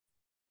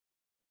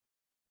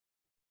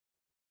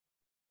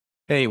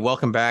Hey,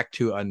 welcome back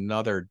to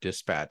another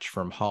dispatch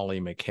from Holly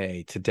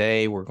McKay.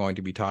 Today, we're going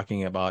to be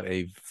talking about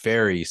a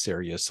very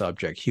serious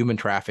subject, human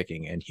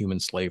trafficking and human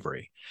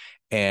slavery.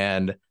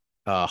 And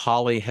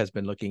Holly has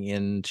been looking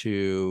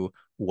into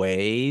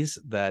ways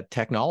that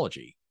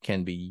technology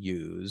can be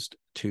used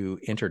to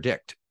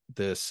interdict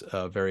this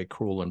very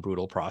cruel and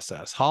brutal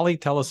process. Holly,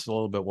 tell us a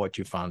little bit what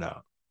you found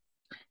out.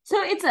 So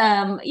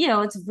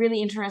it's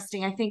really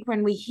interesting. I think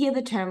when we hear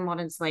the term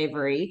modern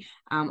slavery,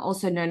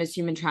 also known as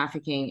human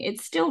trafficking,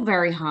 it's still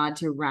very hard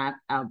to wrap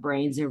our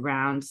brains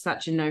around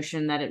such a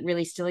notion that it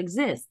really still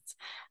exists.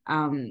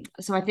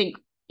 So I think,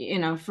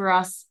 for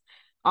us,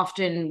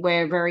 often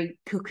we're very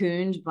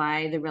cocooned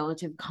by the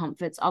relative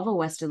comforts of a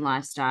Western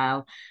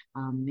lifestyle.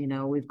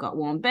 We've got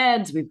warm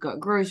beds, we've got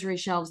grocery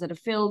shelves that are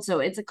filled. So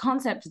it's a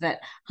concept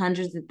that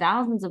hundreds of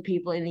thousands of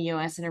people in the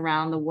US and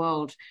around the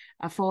world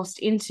are forced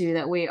into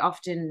that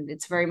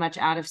it's very much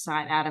out of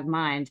sight, out of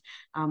mind.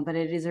 But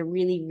it is a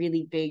really,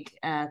 really big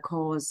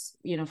cause,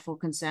 for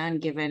concern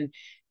given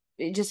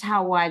just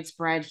how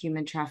widespread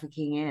human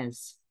trafficking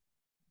is.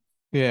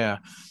 Yeah.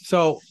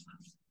 So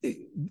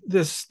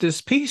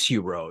this piece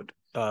you wrote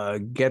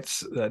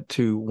gets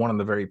to one of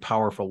the very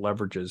powerful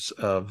leverages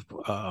of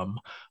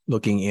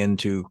looking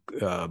into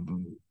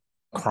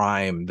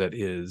crime that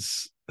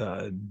is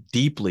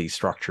deeply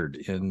structured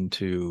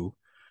into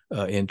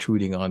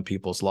intruding on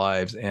people's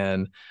lives.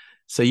 And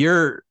so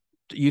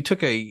you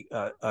took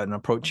an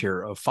approach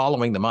here of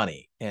following the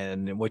money,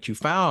 and what you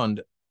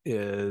found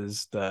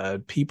is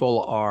that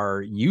people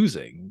are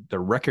using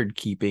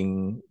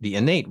the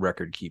innate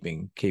record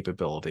keeping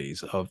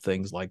capabilities of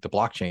things like the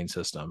blockchain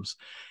systems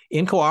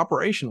in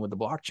cooperation with the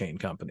blockchain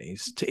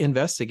companies to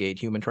investigate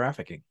human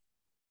trafficking.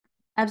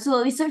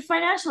 Absolutely. So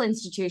financial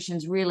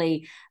institutions,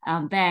 really,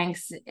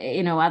 banks,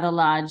 other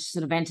large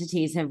sort of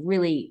entities have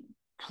really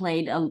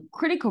played a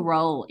critical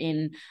role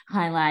in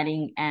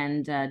highlighting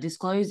and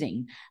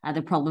disclosing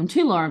the problem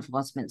to law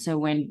enforcement. So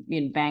when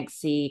banks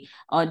see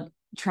odd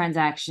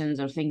transactions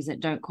or things that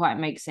don't quite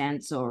make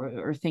sense,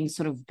 or things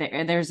sort of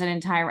there's an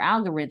entire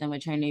algorithm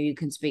which I know you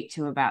can speak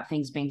to about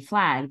things being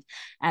flagged,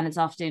 and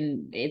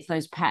it's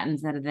those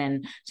patterns that are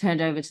then turned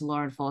over to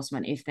law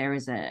enforcement if there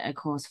is a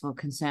cause for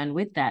concern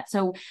with that.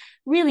 So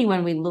really,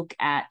 when we look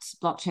at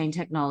blockchain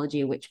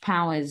technology, which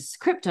powers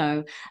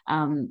crypto,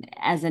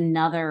 as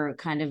another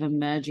kind of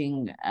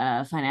emerging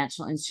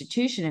financial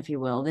institution, if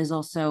you will, there's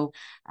also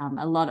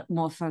a lot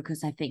more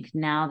focus, I think,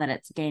 now that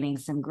it's gaining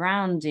some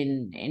ground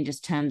in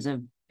just terms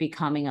of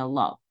becoming a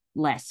lot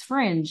less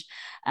fringe,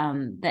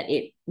 that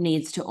it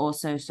needs to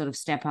also sort of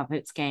step up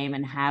its game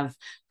and have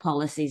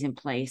policies in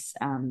place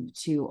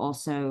to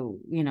also,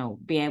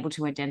 be able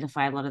to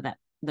identify a lot of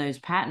those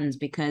patterns,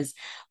 because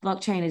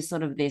blockchain is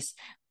sort of this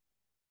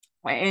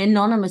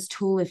anonymous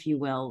tool, if you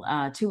will,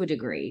 to a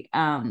degree.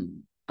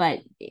 But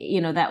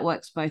that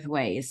works both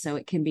ways. So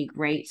it can be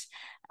great,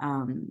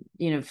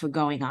 for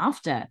going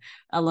after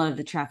a lot of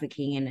the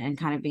trafficking and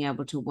kind of being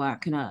able to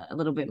work in a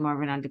little bit more of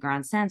an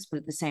underground sense. But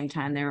at the same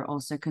time, there are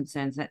also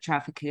concerns that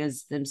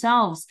traffickers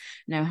themselves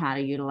know how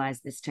to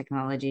utilize this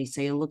technology.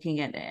 So you're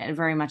looking at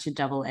very much a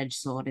double-edged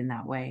sword in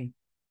that way.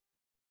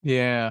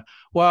 Yeah.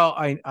 Well,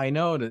 I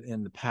know that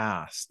in the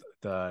past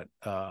that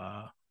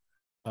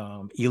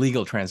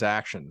illegal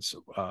transactions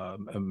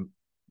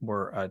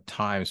were at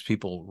times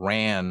people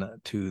ran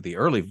to the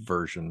early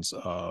versions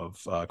of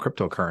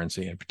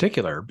cryptocurrency in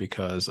particular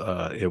because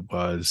it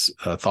was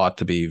thought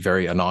to be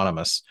very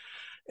anonymous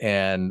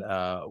and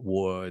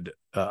would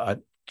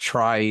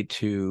try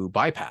to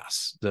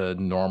bypass the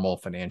normal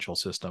financial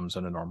systems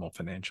and the normal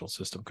financial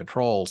system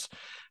controls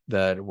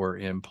that were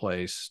in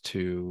place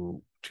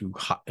to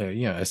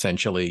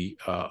essentially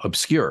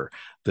obscure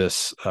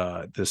this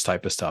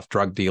type of stuff,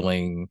 drug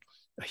dealing,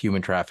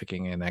 human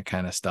trafficking, and that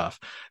kind of stuff.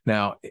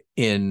 Now,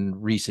 in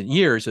recent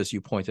years, as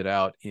you pointed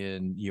out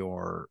in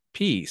your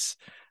piece,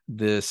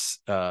 this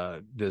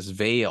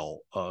veil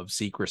of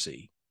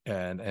secrecy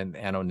and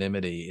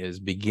anonymity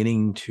is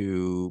beginning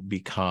to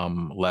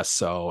become less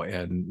so,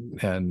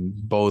 and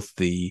both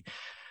the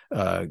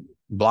uh,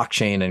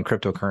 blockchain and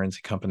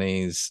cryptocurrency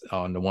companies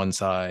on the one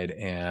side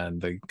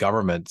and the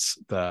governments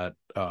that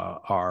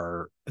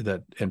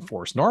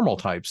enforce normal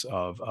types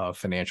of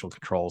financial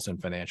controls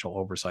and financial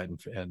oversight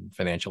and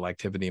financial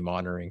activity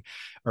monitoring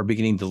are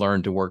beginning to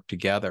learn to work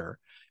together.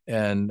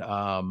 And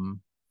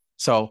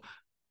so,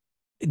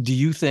 do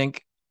you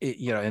think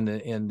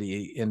in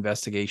the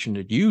investigation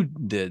that you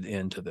did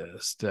into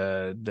this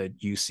that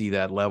you see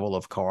that level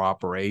of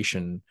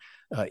cooperation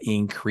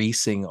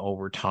increasing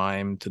over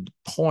time to the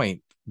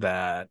point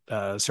that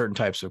certain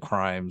types of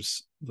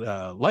crimes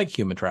like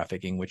human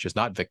trafficking, which is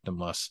not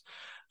victimless,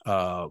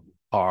 uh,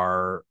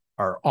 are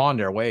on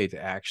their way to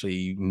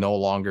actually no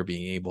longer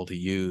being able to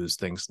use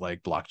things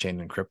like blockchain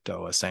and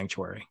crypto as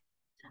sanctuary?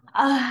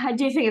 I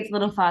do think it's a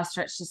little far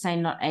stretched to say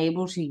not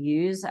able to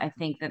use. I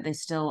think that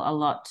there's still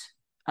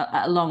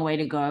a long way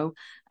to go,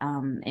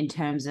 in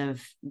terms of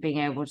being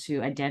able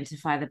to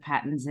identify the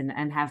patterns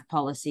and have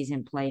policies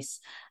in place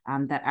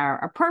that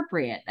are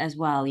appropriate as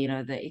well.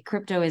 The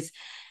crypto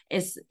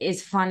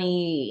is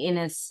funny in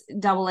a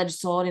double-edged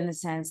sword, in the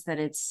sense that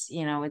it's,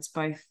 it's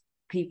both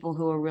people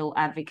who are real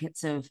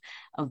advocates of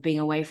being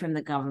away from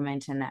the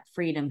government and that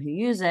freedom who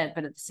use it,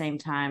 but at the same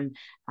time,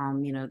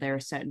 there are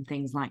certain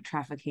things like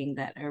trafficking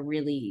that are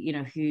really,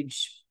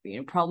 huge,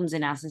 problems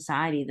in our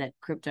society that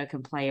crypto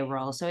can play a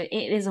role. So it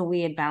is a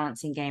weird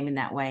balancing game in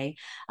that way.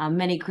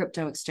 Many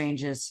crypto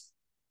exchanges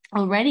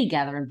already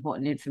gather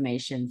important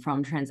information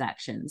from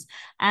transactions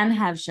and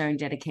have shown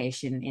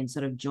dedication in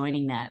sort of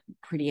joining that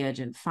pretty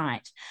urgent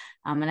fight.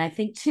 And I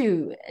think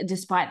too,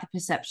 despite the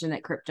perception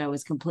that crypto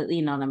is completely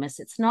anonymous,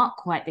 it's not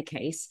quite the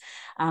case.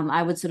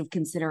 I would sort of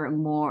consider it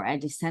more a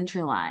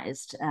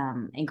decentralized,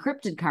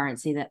 encrypted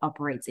currency that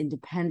operates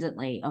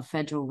independently of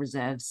federal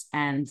reserves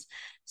and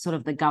sort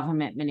of the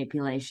government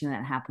manipulation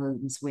that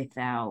happens with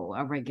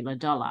our regular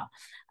dollar.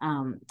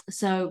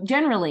 So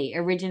generally,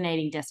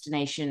 originating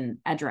destination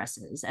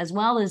addresses, as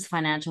well as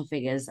financial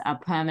figures, are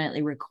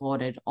permanently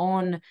recorded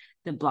on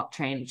the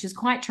blockchain, which is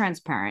quite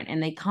transparent,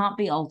 and they can't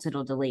be altered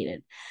or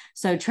deleted.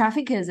 So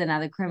traffickers and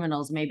other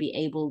criminals may be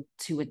able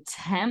to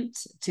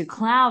attempt to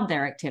cloud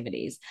their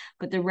activities,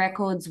 but the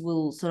records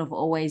will sort of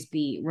always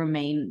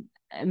remain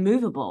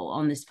immovable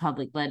on this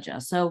public ledger.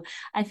 So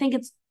I think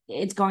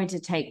it's going to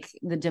take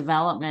the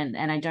development,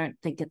 and I don't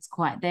think it's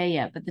quite there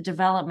yet, but the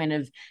development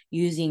of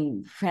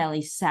using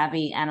fairly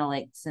savvy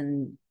analytics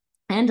and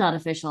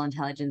artificial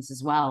intelligence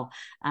as well,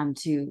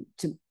 to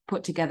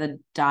put together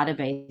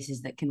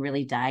databases that can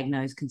really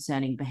diagnose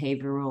concerning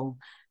behavioral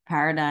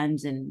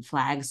paradigms and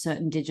flag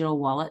certain digital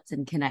wallets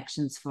and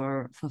connections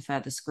for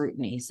further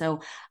scrutiny. So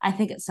I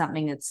think it's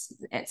something it's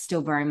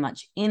still very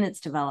much in its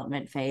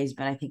development phase,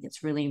 but I think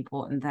it's really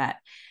important that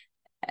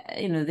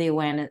the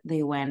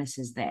awareness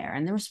is there,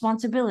 and the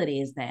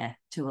responsibility is there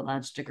to a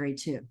large degree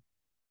too.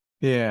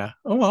 Yeah.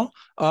 Oh, well,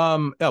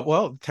 yeah,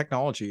 well,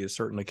 technology is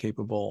certainly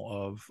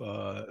capable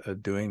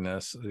of doing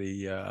this.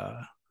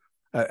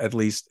 At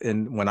least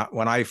when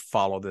I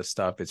follow this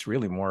stuff, it's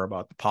really more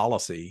about the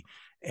policy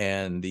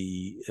and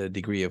the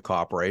degree of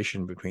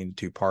cooperation between the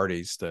two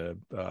parties.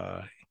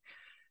 For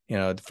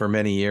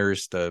many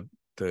years, the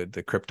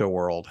crypto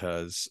world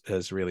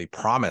has really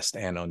promised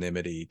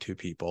anonymity to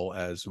people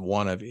as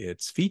one of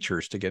its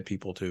features to get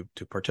people to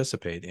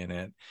participate in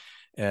it.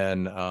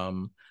 And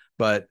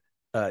but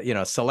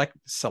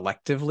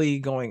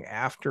selectively going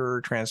after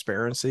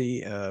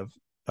transparency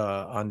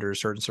under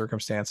certain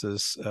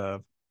circumstances,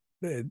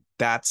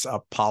 that's a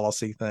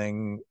policy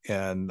thing,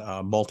 and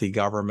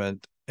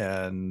multi-government,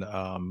 and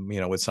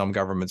with some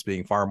governments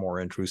being far more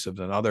intrusive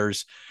than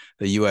others,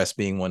 the US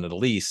being one of the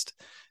least.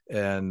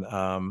 And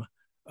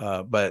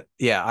but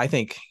yeah, I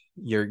think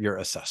your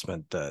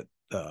assessment that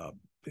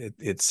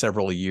it's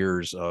several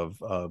years of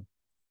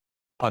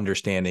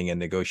understanding and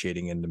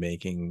negotiating into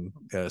making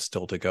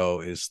still to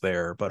go is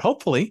there. But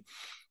hopefully,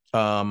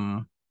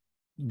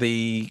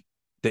 the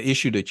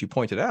issue that you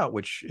pointed out,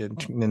 which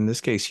in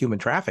this case, human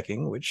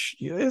trafficking, which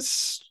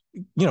is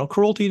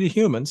cruelty to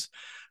humans,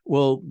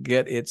 will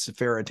get its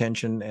fair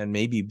attention and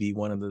maybe be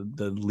one of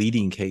the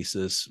leading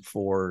cases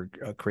for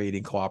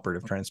creating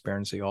cooperative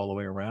transparency all the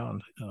way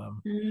around.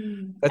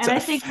 That's And a I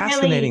think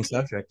fascinating really,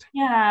 subject.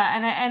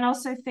 yeah, and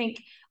also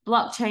think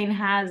blockchain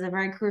has a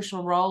very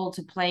crucial role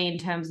to play in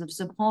terms of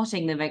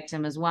supporting the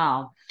victim as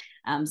well.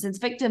 Since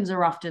victims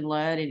are often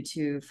lured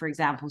into, for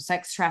example,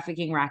 sex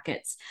trafficking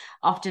rackets,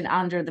 often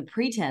under the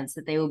pretense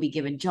that they will be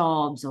given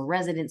jobs or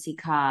residency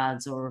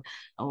cards or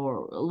a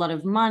lot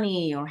of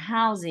money or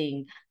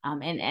housing,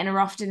 and are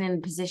often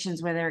in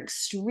positions where they're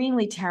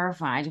extremely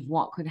terrified of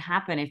what could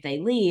happen if they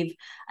leave.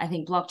 I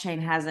think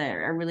blockchain has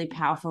a really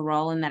powerful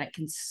role in that it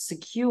can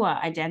secure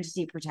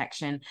identity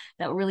protection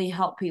that will really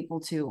help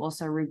people to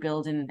also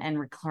rebuild and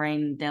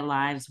reclaim their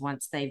lives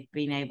once they've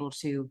been able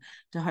to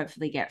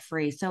hopefully get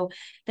free. So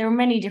there are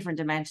many different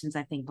dimensions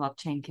I think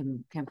blockchain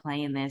can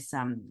play in this.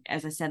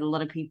 As I said, a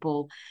lot of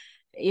people,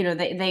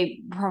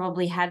 they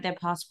probably had their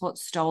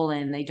passports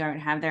stolen. They don't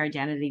have their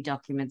identity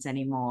documents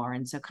anymore.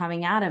 And so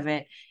coming out of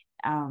it,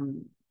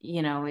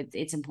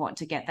 it's important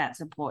to get that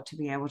support to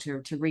be able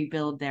to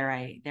rebuild their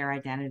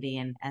identity.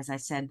 And as I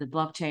said, the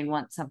blockchain,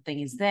 once something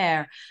is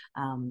there,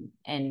 and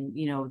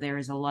there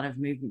is a lot of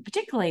movement,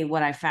 particularly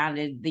what I found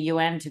in the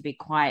UN to be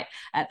quite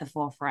at the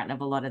forefront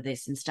of a lot of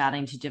this, and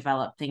starting to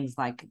develop things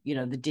like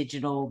the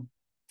digital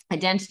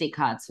identity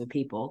cards for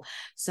people,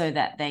 so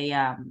that they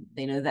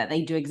that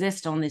they do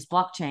exist on this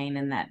blockchain,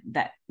 and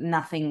that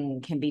nothing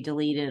can be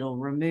deleted or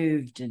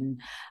removed, and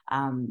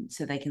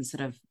so they can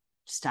sort of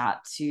start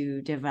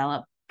to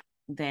develop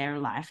their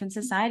life in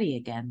society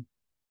again.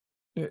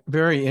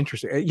 Very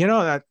interesting.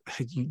 That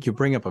you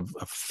bring up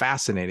a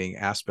fascinating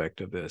aspect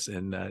of this,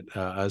 in that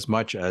as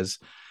much as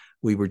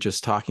we were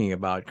just talking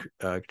about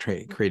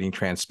creating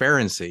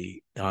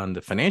transparency on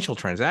the financial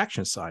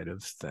transaction side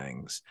of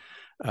things,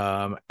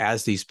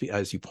 as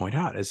you point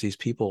out, as these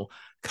people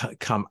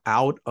come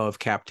out of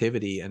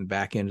captivity and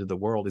back into the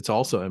world, it's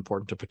also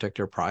important to protect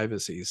their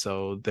privacy.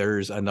 So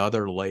there's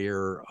another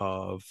layer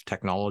of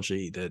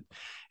technology that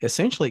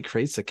essentially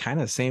creates the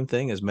kind of same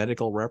thing as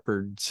medical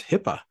records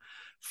HIPAA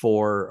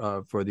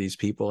for these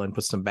people and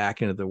puts them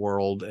back into the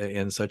world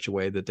in such a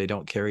way that they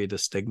don't carry the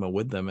stigma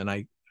with them. And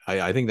I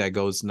think that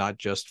goes not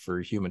just for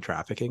human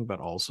trafficking, but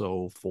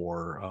also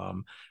for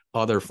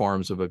other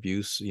forms of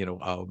abuse,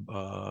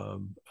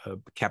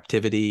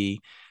 captivity,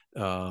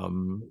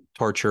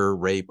 torture,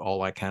 rape,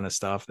 all that kind of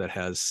stuff that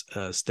has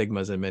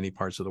stigmas in many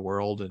parts of the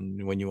world.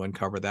 And when you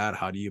uncover that,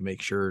 how do you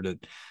make sure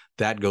that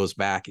that goes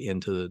back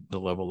into the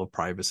level of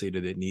privacy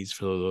that it needs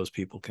so those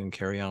people can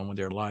carry on with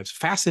their lives?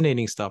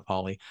 Fascinating stuff,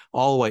 Holly.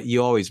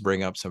 You always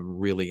bring up some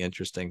really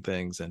interesting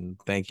things, and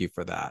thank you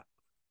for that.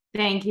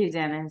 Thank you,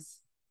 Dennis.